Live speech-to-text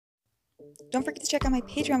Don't forget to check out my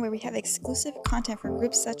Patreon where we have exclusive content for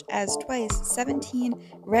groups such as Twice, 17,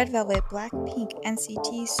 Red Velvet, Blackpink,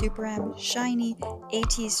 NCT, Super M, Shiny,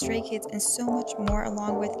 AT, Stray Kids, and so much more,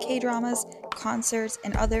 along with K-dramas, concerts,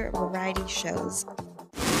 and other variety shows.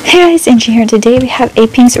 Hey guys, Angie here. Today we have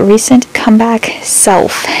Apink's recent comeback,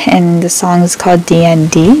 Self, and the song is called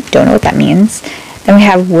DND. Don't know what that means. Then we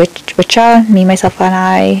have Witcha, Me, Myself, and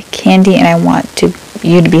I, Candy, and I Want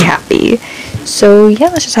You to Be Happy. So yeah,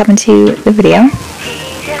 let's just hop into the video.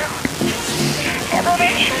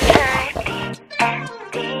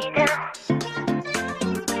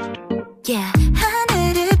 Yeah.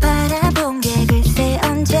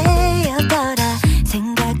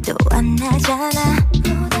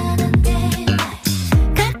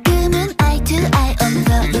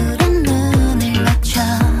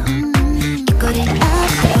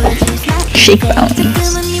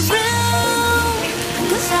 Cheekbones.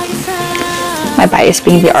 My bias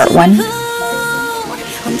being the art one.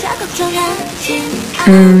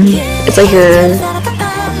 It's like your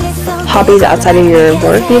hobbies outside of your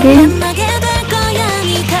work, maybe?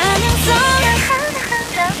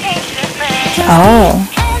 Oh.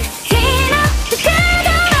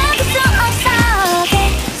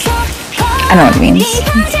 I know what it means.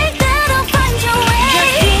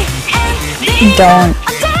 Don't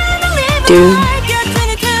do.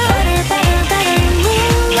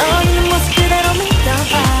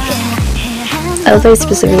 I love that I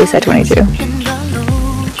specifically said 22.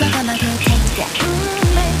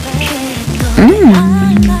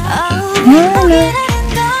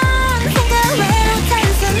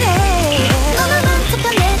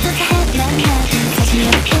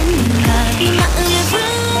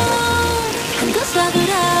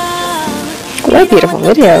 What a beautiful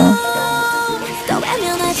video.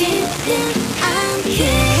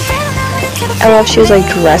 I love she was like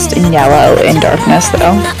dressed in yellow in darkness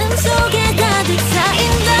though.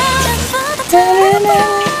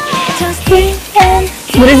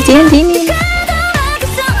 What does DND mean?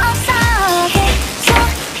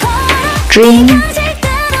 Dream.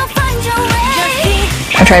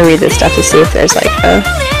 I'm trying to read this stuff to see if there's like a...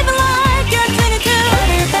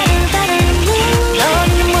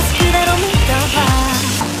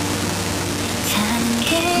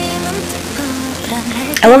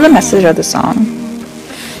 I love the message of the song.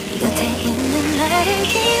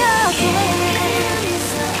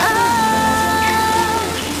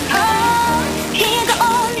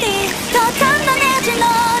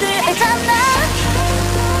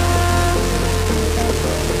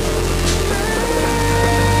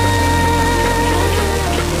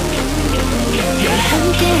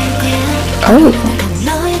 Oh.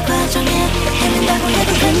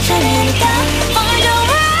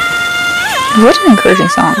 What an encouraging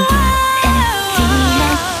song.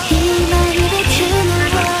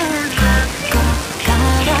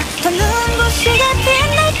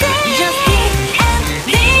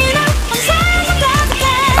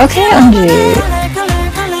 Okay, Angie.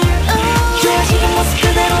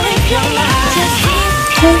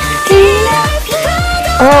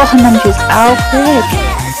 Oh, Hanamju's outfit.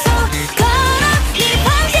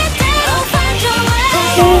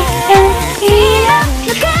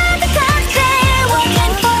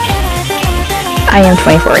 I am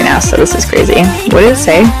 24 right now, so this is crazy. What did it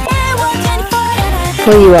say?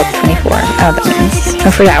 Pull you up 24. I don't know what that means.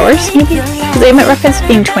 24 hours, maybe? Because they might reference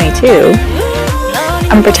being 22.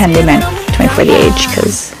 I'm gonna pretend they meant 24 the age,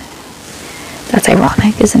 because that's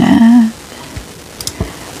ironic, isn't it?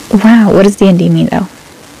 Wow, what does D&D mean, though?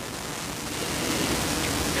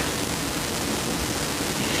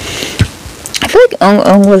 I feel like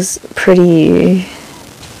Ung was pretty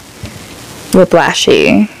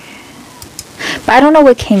whiplashy. But I don't know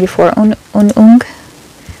what came before. What's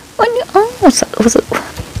it?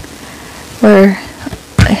 Or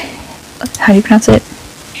how do you pronounce it?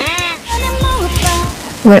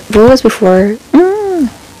 What was before?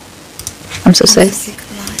 I'm so sick.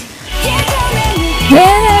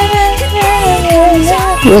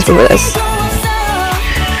 What was before this?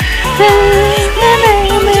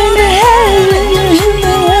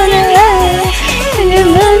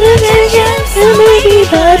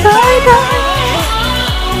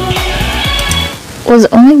 Was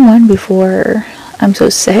only one before I'm So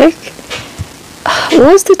Sick?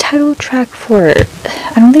 What was the title track for it?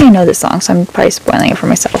 I don't think I know this song, so I'm probably spoiling it for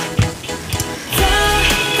myself.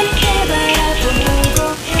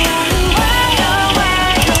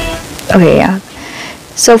 Okay, yeah.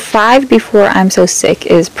 So 5 before I'm So Sick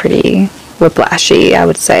is pretty whiplashy, I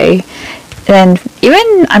would say. And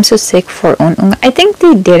even I'm So Sick for Eun, I think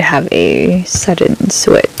they did have a sudden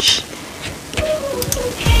switch.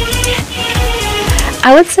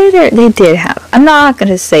 I would say they did have. I'm not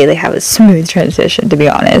gonna say they have a smooth transition, to be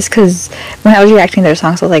honest, because when I was reacting to their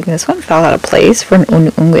songs, I was like, this one fell out of place for an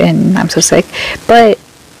ungu and I'm so sick. But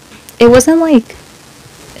it wasn't like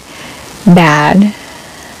bad.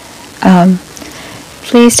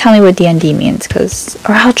 Please tell me what D&D means,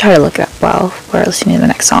 or I'll try to look it up while we're listening to the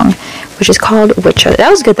next song, which is called Witcher. That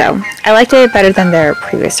was good though. I liked it better than their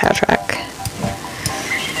previous title track.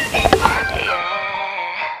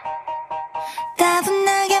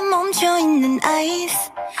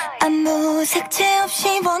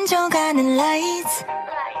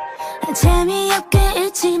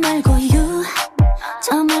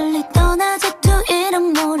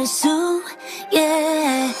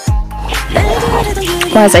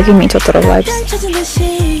 Wow, it's like giving me Totoro vibes.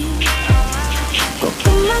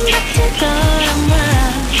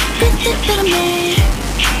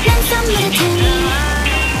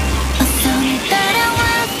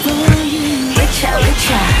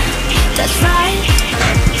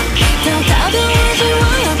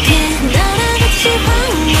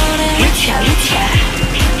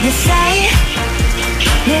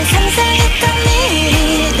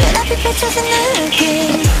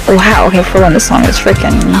 Wow, okay, for one, this song is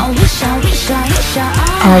freaking...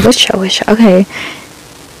 Oh, wish, okay.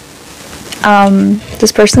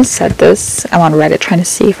 This person said this. I'm on Reddit trying to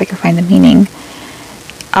see if I can find the meaning.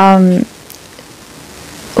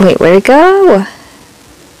 Wait, where'd it go?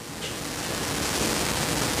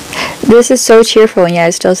 This is so cheerful, and yeah,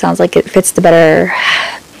 it still sounds like it fits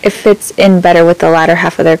in better with the latter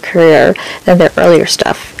half of their career than their earlier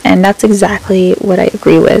stuff, and that's exactly what I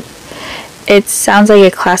agree with. It sounds like a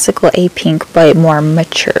classical Apink, but more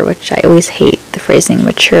mature, which I always hate the phrasing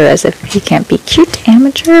mature, as if he can't be cute and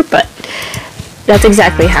mature, but that's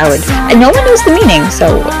exactly how it... And no one knows the meaning,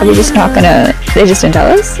 so are we just not gonna... They just didn't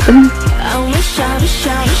tell us?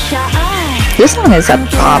 This song is a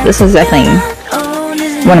pop. This is definitely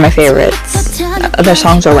one of my favorites of their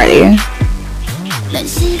songs already.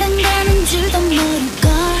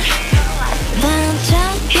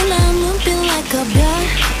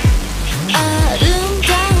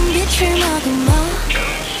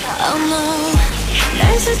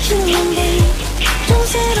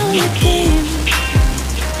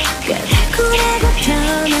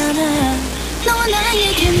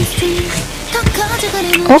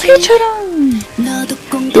 Okay,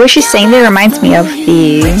 the way she's saying that reminds me of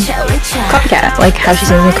the Copycat, like how she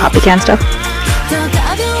sings the Copycat and stuff.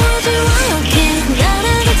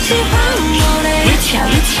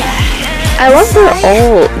 I love they're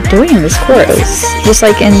all doing this chorus, just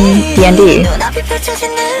like in D&D.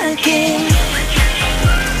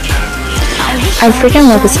 I freaking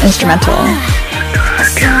love this instrumental.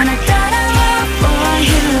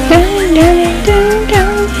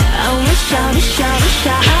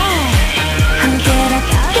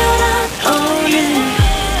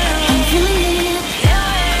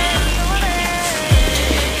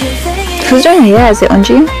 Who's doing it? Yeah, is it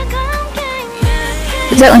Unji?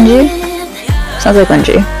 Is that Unji? Sounds like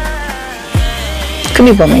Unji. Could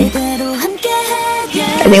be Bumi.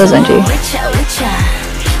 I think it was Unji.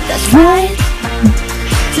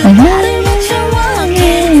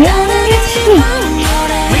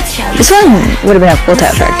 This one would have been a cool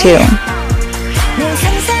title track too.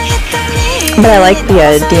 But I like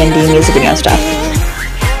the D&D music video stuff.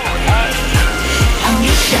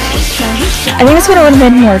 I think this one would have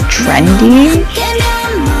been more trendy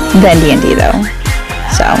than D&D though.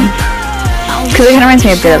 So, because it kind of reminds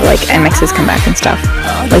me a bit of like MX's comeback and stuff,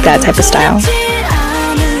 like that type of style.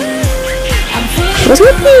 What's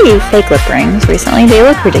with the fake lip rings recently? They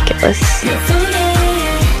look ridiculous.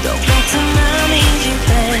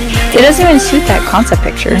 It doesn't even suit that concept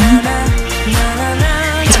picture.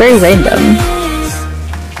 It's very random.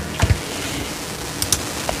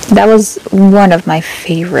 That was one of my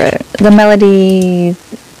favorite. The melody,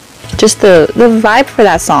 just the vibe for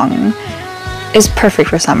that song is perfect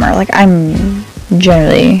for summer. Like, I'm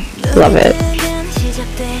generally love it.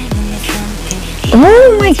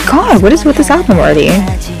 Oh my god, what is with this album already?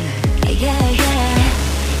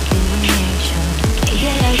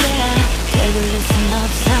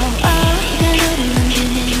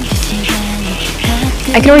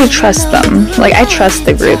 I can already trust them. Like, I trust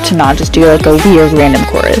the group to not just do like a weird random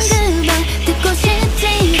chorus.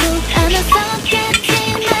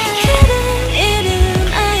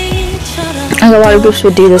 And a lot of groups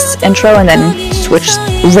would do this intro and then switch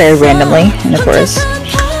very randomly in the chorus.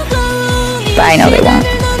 But I know they won't.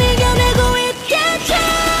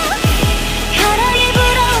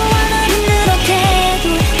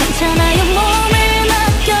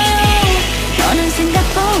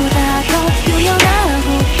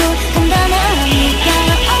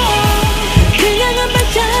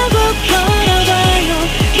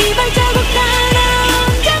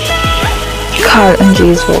 God,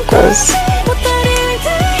 Angie's vocals.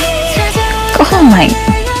 Oh my.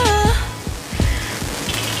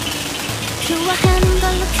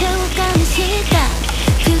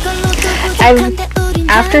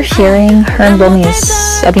 After hearing her and Blomi's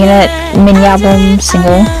Sabine mini album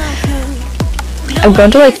single, I'm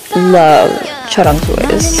going to like love Charang's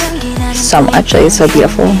voice so much. Like, it's so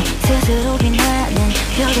beautiful.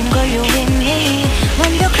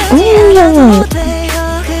 Ooh.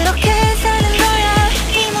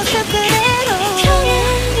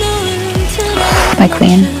 My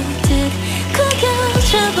queen.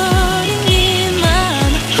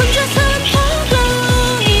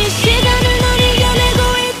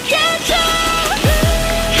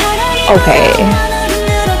 Okay.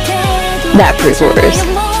 That pre-chorus.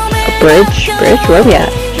 Bridge? Where are we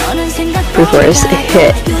at? Pre-chorus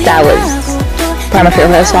hit. That was probably my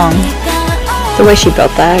favorite song. The way she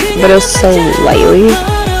built that, but it was so lightly.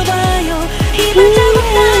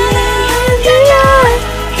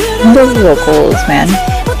 The vocals, man.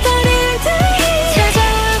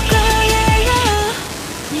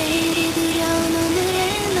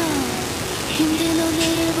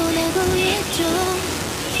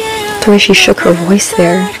 The way she shook her voice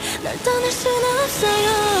there.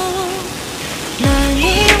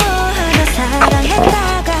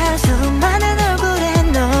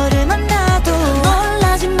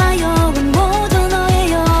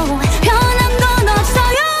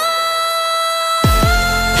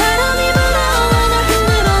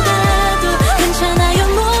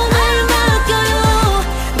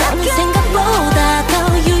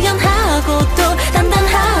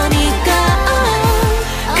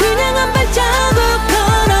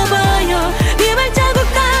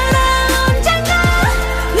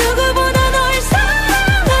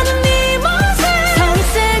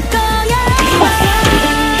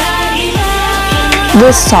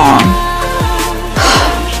 This song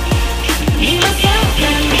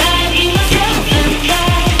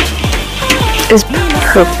is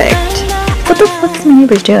perfect. What the fuck is my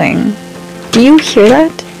neighbors doing? Do you hear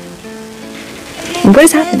that? What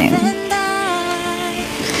is happening?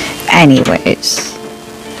 Anyways.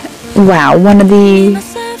 Wow, one of the...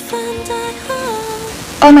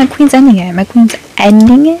 Oh, my queen's ending it. My queen's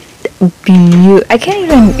ending it? I can't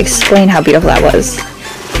even explain how beautiful that was.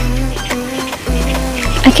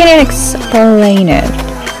 I can't even explain it.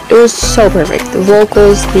 It was so perfect. The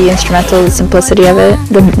vocals, the instrumental, the simplicity of it,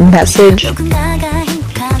 the message.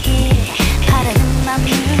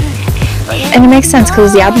 And it makes sense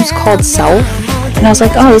because the album's called Self. And I was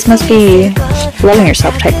like, oh, this must be loving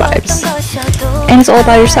yourself type vibes. And it's all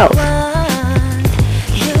about yourself.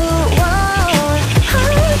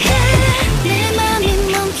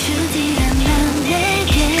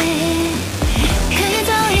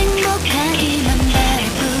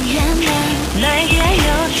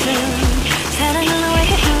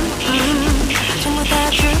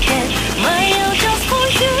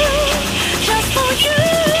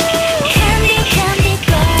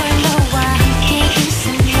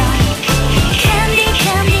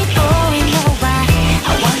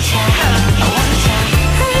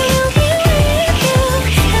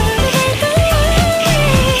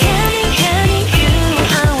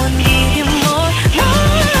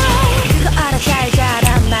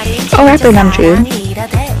 Oh, rapper Namjoon.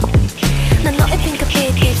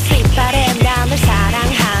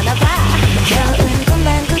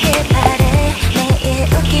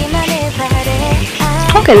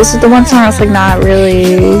 Okay, this is the one song that's like not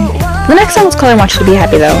really... The next song was called I Want You to Be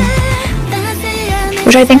Happy though,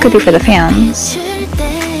 which I think could be for the fans.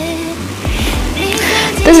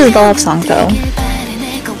 This is the love song though.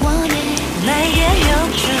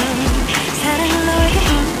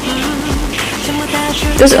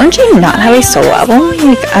 Does Eunji not have a solo album?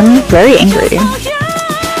 Like, I'm very angry.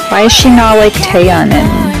 Why is she not like Taeyeon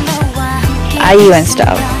and IU and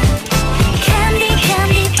stuff?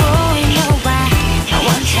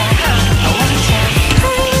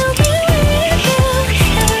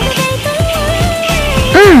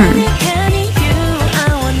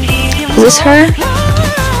 Is this her?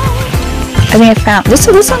 I think I found this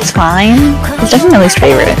song's fine. It's definitely my least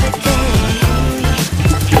favorite.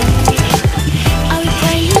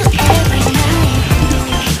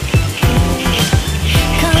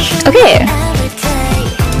 Okay.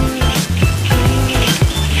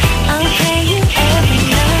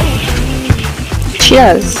 She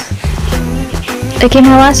does. It came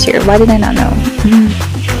out last year. Why did I not know?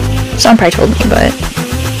 Someone probably told me,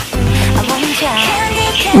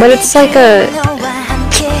 but it's like a...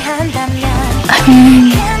 I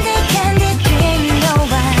mean...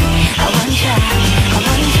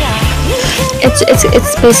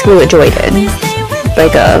 It's basically what Joy did,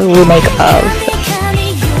 like a remake of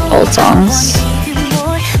old songs.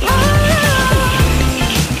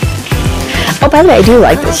 Oh, by the way, I do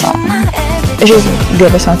like this song. It's just the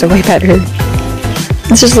other songs are way better.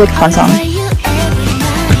 It's just like a fun song.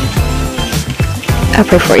 I'll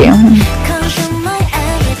pray for you.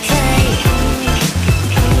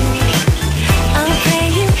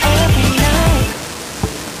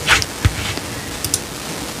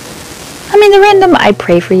 I mean, the random I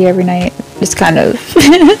pray for you every night is kind of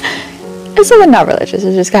it's still not religious.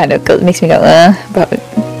 It just kind of makes me go but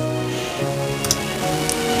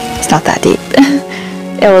it's not that deep.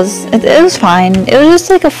 It was fine. It was just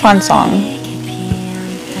like a fun song.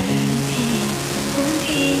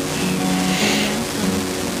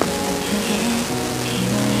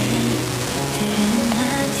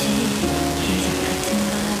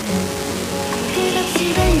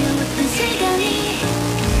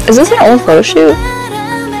 Is this an old photo shoot?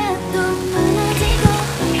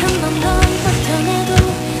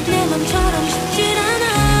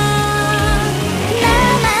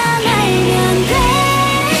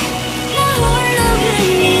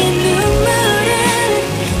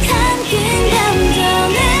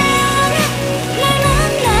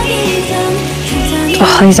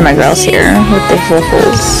 Oh, these are my girls here with the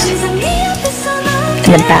vocals.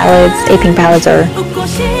 And the ballads, Apink ballads are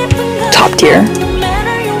top tier.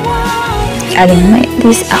 Adding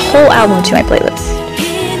a whole album to my playlist.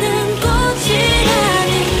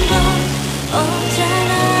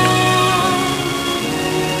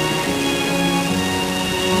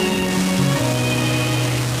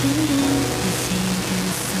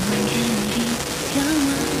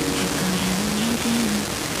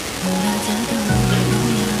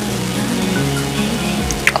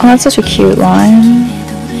 Oh, that's such a cute line.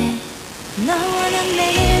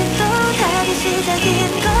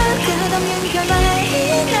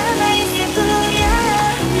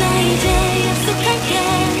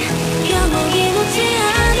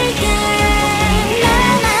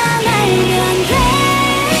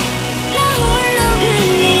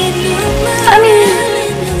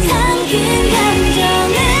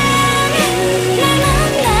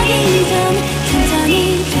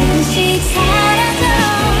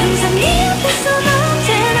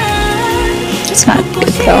 It's not good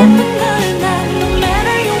though.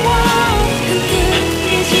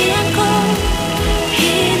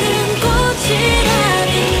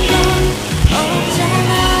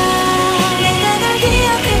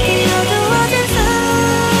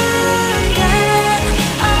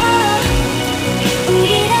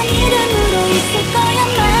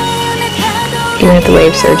 Even if the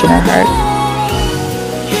waves surge in her heart.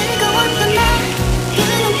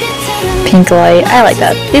 Pink light, I like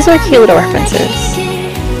that. These are cute little references.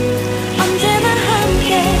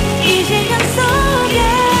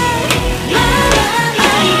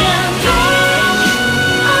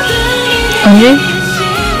 Angie?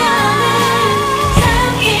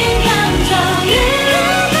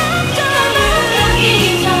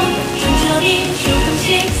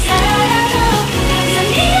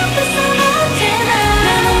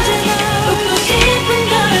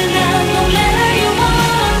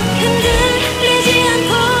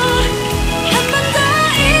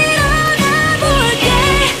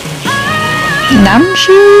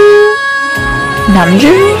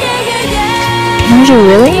 Namju? Namju,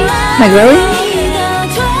 really? Like, really?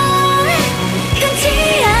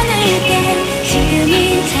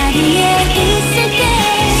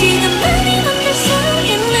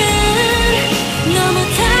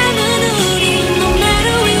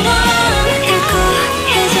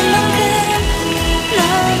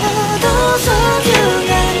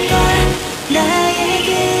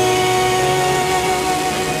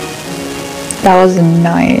 That was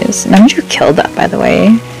nice. Namju killed that, by the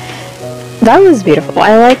way. That was beautiful.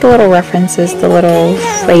 I like the little references, the little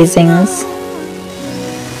phrasings.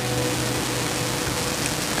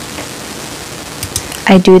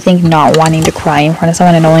 I do think not wanting to cry in front of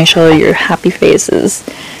someone and only show your happy face is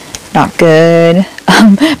not good.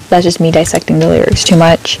 That's just me dissecting the lyrics too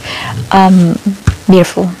much.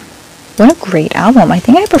 Beautiful. What a great album. I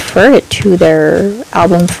think I prefer it to their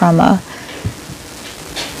album from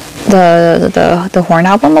the Horn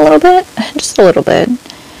album a little bit, just a little bit,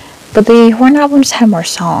 but the Horn album just had more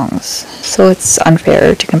songs, so it's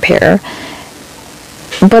unfair to compare.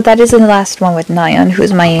 But that isn't the last one with Nayeon,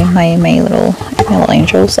 who's my little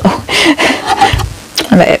angel, so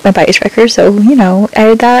my bias record. So you know,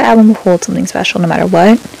 that album will hold something special no matter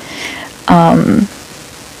what.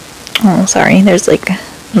 Oh, sorry. There's like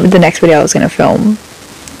the next video I was gonna film.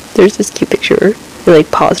 There's this cute picture. We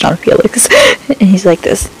like paused on Felix, and he's like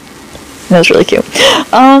this. That was really cute.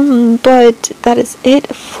 But that is it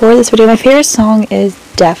for this video. My favorite song is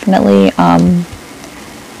definitely,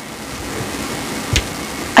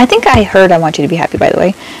 I think I heard I Want You to Be Happy, by the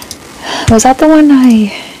way. Was that the one I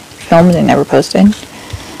filmed and never posted?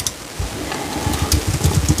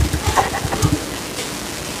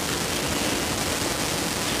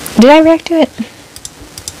 Did I react to it?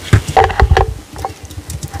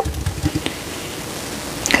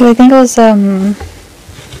 Because I think it was,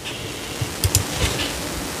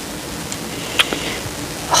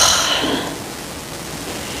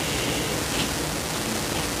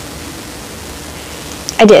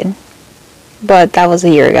 I did, but that was a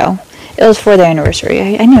year ago. It was for the anniversary.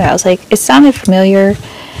 I knew it. I was like, it sounded familiar.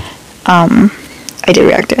 I did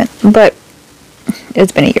react to it, but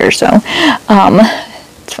it's been a year, so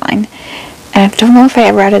it's fine. And I don't know if I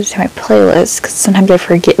ever added it to my playlist, because sometimes I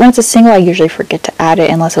forget. When it's a single, I usually forget to add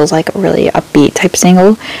it, unless it was like a really upbeat type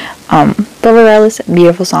single. But regardless,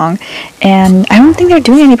 beautiful song. And I don't think they're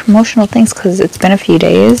doing any promotional things, because it's been a few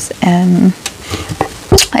days, and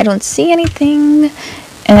I don't see anything.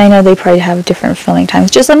 And I know they probably have different filming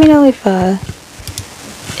times. Just let me know if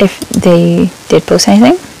they did post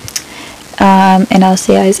anything. And I'll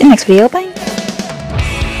see you guys in the next video. Bye!